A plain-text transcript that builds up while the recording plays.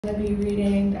I'm going to be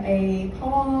reading a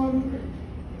poem.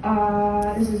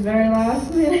 This is very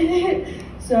last minute,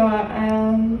 so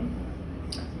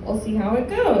we'll see how it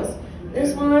goes.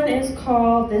 This one is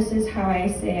called "This Is How I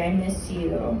Say I Miss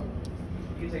You."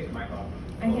 You can take the mic off.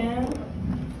 I can?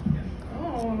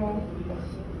 Oh,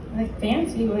 like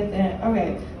fancy with it.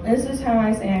 Okay, this is how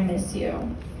I say I miss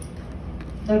you.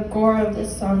 The gore of the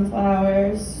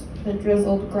sunflowers, the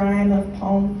drizzled grime of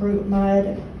palm fruit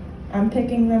mud. I'm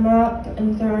picking them up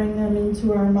and throwing them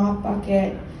into our mop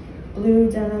bucket.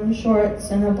 Blue denim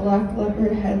shorts and a black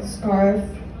leopard headscarf.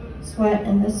 Sweat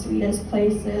in the sweetest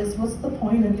places. What's the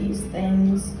point of these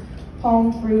things?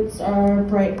 Palm fruits are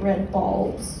bright red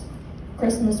bulbs.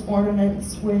 Christmas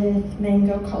ornaments with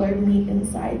mango-colored meat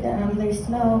inside them. They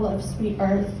smell of sweet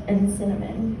earth and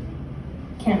cinnamon.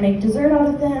 Can't make dessert out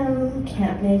of them.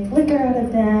 Can't make liquor out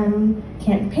of them.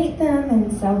 Can't paint them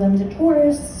and sell them to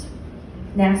tourists.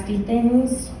 Nasty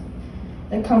things.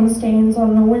 The cum stains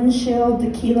on the windshield,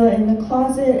 tequila in the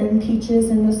closet, and peaches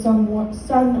in the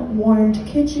sun-warmed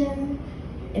kitchen.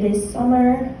 It is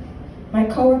summer. My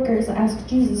coworkers ask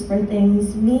Jesus for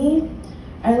things. Me,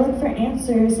 I look for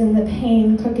answers in the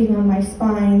pain cooking on my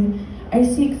spine. I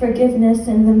seek forgiveness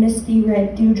in the misty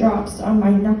red dewdrops on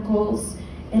my knuckles.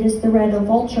 It is the red of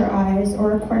vulture eyes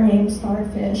or aquarium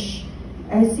starfish.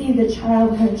 I see the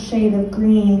childhood shade of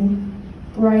green,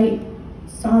 bright,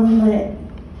 sunlit,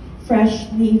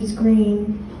 fresh leaves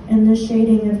green, and the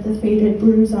shading of the faded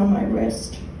bruise on my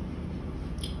wrist.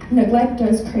 Neglect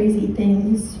does crazy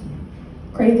things.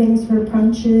 Cravings for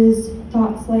punches,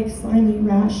 thoughts like slimy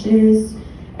rashes.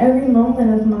 Every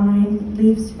moment of mine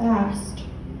leaves fast,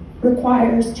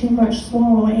 requires too much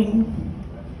swallowing.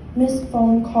 Missed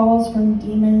phone calls from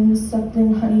demons,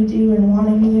 suckling honeydew and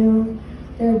wanting you.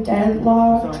 They're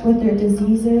deadlocked with their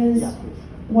diseases,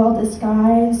 well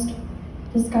disguised.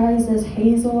 Disguised as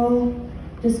hazel,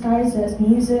 disguised as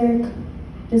music,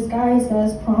 disguised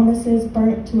as promises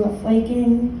burnt to a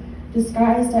flaking,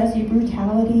 disguised as your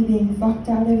brutality being fucked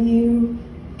out of you,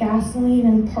 gasoline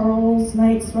and pearls,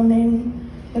 night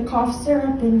swimming, the cough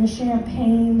syrup in the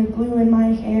champagne, the glue in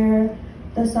my hair,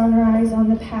 the sunrise on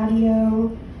the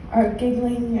patio, our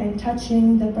giggling and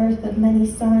touching, the birth of many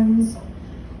suns.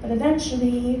 But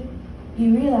eventually,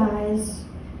 you realize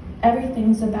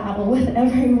everything's a battle with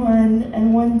everyone,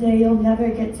 and one day you'll never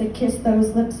get to kiss those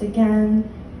lips again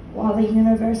while the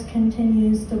universe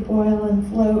continues to boil and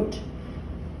float.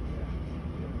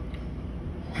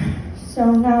 So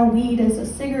now weed is a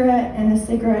cigarette and a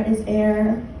cigarette is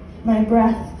air. My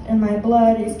breath and my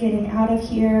blood is getting out of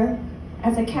here.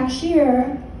 As a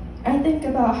cashier, I think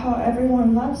about how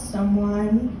everyone loves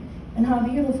someone and how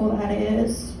beautiful that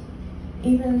is,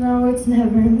 even though it's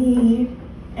never me.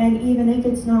 And even if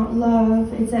it's not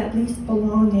love, it's at least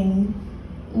belonging,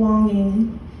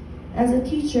 longing. As a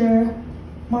teacher,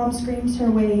 Mom screams her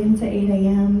way into 8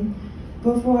 a.m.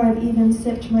 Before I've even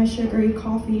sipped my sugary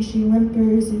coffee, she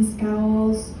whimpers and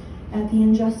scowls at the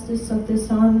injustice of the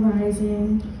sun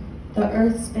rising, the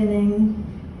earth spinning,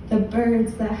 the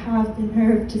birds that have the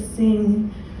nerve to sing,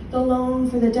 the loan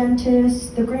for the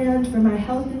dentist, the grant for my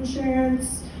health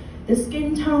insurance, the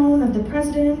skin tone of the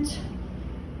president.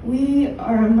 We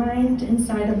are a mind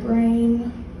inside a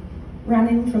brain,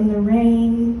 running from the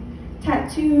rain.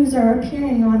 Tattoos are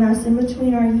appearing on us in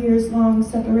between our years-long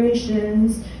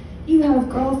separations. You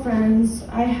have girlfriends,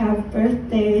 I have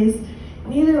birthdays.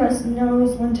 Neither of us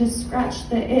knows when to scratch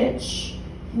the itch.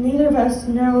 Neither of us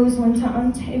knows when to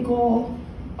untangle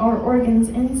our organs'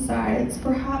 insides.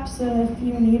 Perhaps a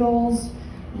few needles,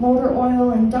 motor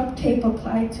oil, and duct tape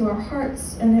applied to our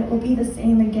hearts, and it will be the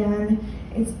same again.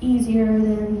 It's easier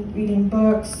than reading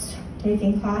books,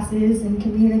 taking classes, and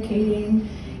communicating.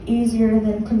 Easier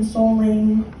than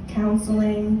consoling,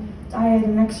 counseling, diet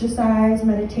and exercise,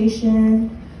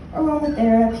 meditation,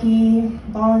 aromatherapy,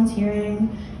 volunteering,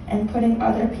 and putting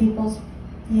other people's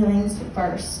feelings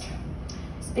first.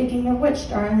 Speaking of which,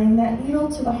 darling, that needle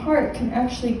to the heart can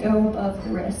actually go above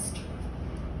the wrist.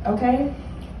 Okay?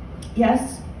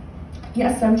 Yes,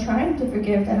 I'm trying to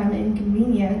forgive that I'm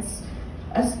inconvenienced.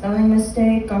 A spelling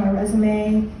mistake on a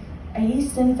resume, a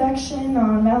yeast infection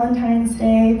on Valentine's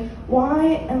Day.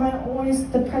 Why am I always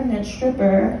the pregnant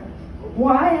stripper?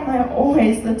 Why am I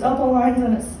always the double lines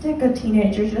on a stick a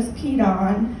teenager just peed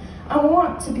on? I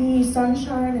want to be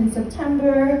sunshine in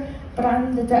September, but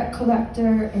I'm the debt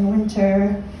collector in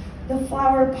winter. The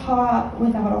flower pot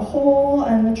without a hole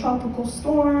and the tropical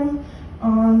storm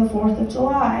on the 4th of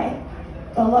July.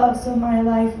 The loves of my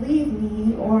life leave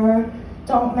me or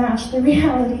don't match the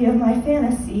reality of my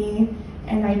fantasy,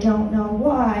 and I don't know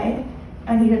why.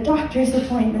 I need a doctor's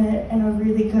appointment and a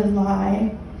really good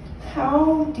lie.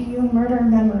 How do you murder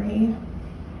memory?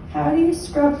 How do you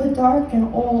scrub the dark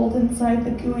and old inside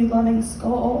the gooey loving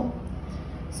skull?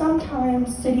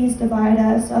 Sometimes cities divide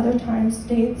us, other times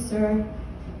states, or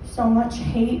so much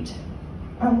hate.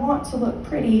 I want to look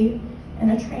pretty in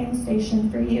a train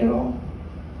station for you.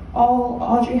 All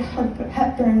Audrey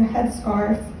Hepburn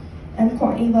headscarf and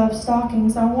Courtney Love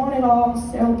stockings. I want it all,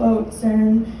 sailboats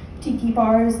and tiki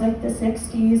bars like the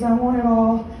 60s. I want it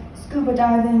all, scuba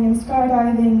diving and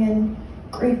skydiving and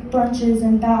great brunches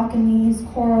and balconies,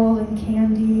 coral and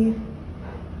candy.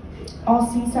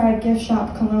 All seaside gift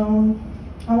shop cologne.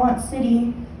 I want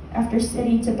city after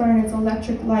city to burn its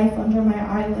electric life under my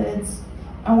eyelids.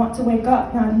 I want to wake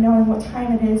up not knowing what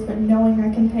time it is, but knowing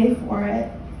I can pay for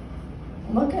it.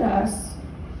 Look at us.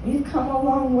 We've come a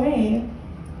long way.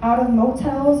 Out of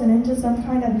motels and into some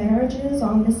kind of marriages,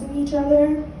 all missing each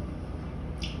other.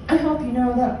 I hope you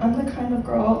know that I'm the kind of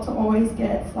girl to always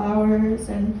get flowers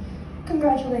and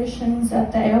congratulations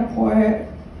at the airport,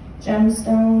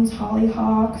 gemstones,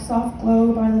 hollyhock, soft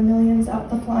glow by the millions out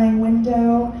the flying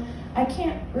window. I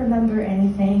can't remember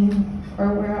anything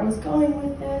or where I was going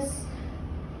with this.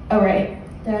 Oh right,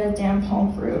 the damn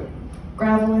palm fruit.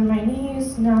 Gravel in my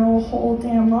knees, now a whole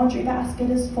damn laundry basket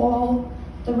is full.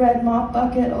 The red mop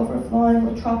bucket overflowing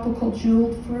with tropical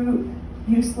jeweled fruit.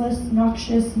 Useless,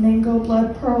 noxious mango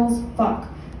blood pearls. Fuck.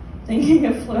 Thinking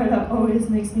of Florida always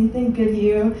makes me think of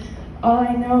you. All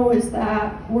I know is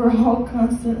that we're all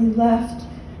constantly left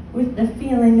with the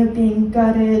feeling of being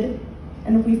gutted,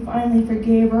 and if we finally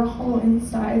forgave, our whole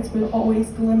insides would always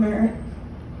glimmer.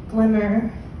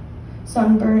 Glimmer.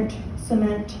 Sunburnt.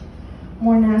 Cement.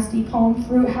 More nasty palm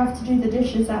fruit. Have to do the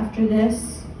dishes after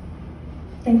this.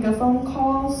 Think of phone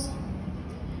calls.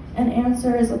 An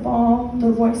answer is a balm, the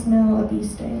voicemail a bee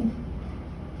sting.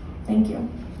 Thank you.